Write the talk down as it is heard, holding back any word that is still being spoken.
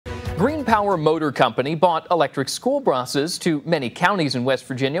GreenPower Motor Company bought electric school buses to many counties in West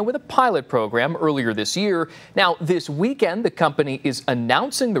Virginia with a pilot program earlier this year. Now, this weekend, the company is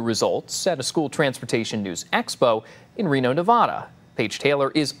announcing the results at a School Transportation News Expo in Reno, Nevada. Paige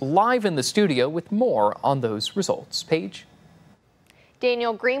Taylor is live in the studio with more on those results. Paige?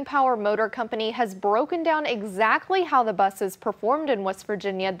 Daniel, GreenPower Motor Company has broken down exactly how the buses performed in West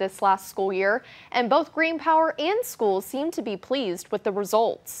Virginia this last school year, and both GreenPower and schools seem to be pleased with the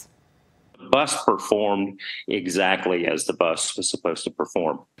results. The bus performed exactly as the bus was supposed to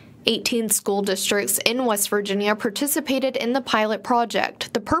perform. 18 school districts in West Virginia participated in the pilot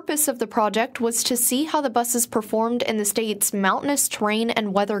project. The purpose of the project was to see how the buses performed in the state's mountainous terrain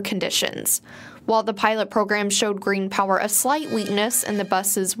and weather conditions. While the pilot program showed GreenPower a slight weakness in the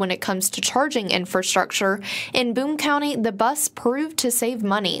buses when it comes to charging infrastructure, in Boone County, the bus proved to save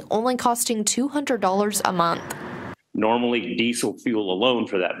money, only costing $200 a month. Normally, diesel fuel alone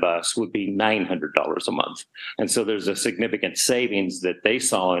for that bus would be $900 a month. And so there's a significant savings that they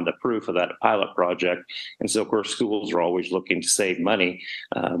saw in the proof of that pilot project. And so, of course, schools are always looking to save money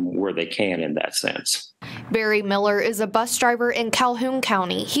where they can in that sense. Barry Miller is a bus driver in Calhoun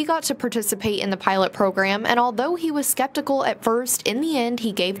County. He got to participate in the pilot program, and although he was skeptical at first, in the end,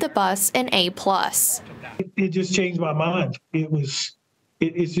 he gave the bus an A+. It just changed my mind.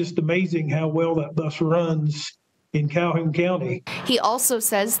 It's just amazing how well that bus runs in Calhoun County. He also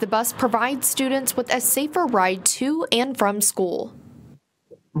says the bus provides students with a safer ride to and from school.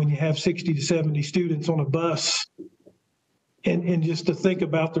 When you have 60 to 70 students on a bus, and just to think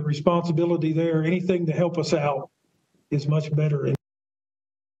about the responsibility there, anything to help us out is much better.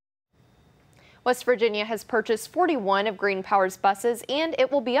 West Virginia has purchased 41 of GreenPower's buses, and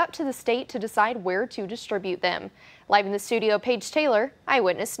it will be up to the state to decide where to distribute them. Live in the studio, Paige Taylor,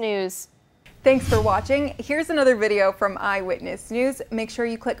 Eyewitness News. Thanks for watching. Here's another video from Eyewitness News. Make sure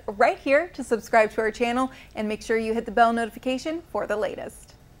you click right here to subscribe to our channel and make sure you hit the bell notification for the latest.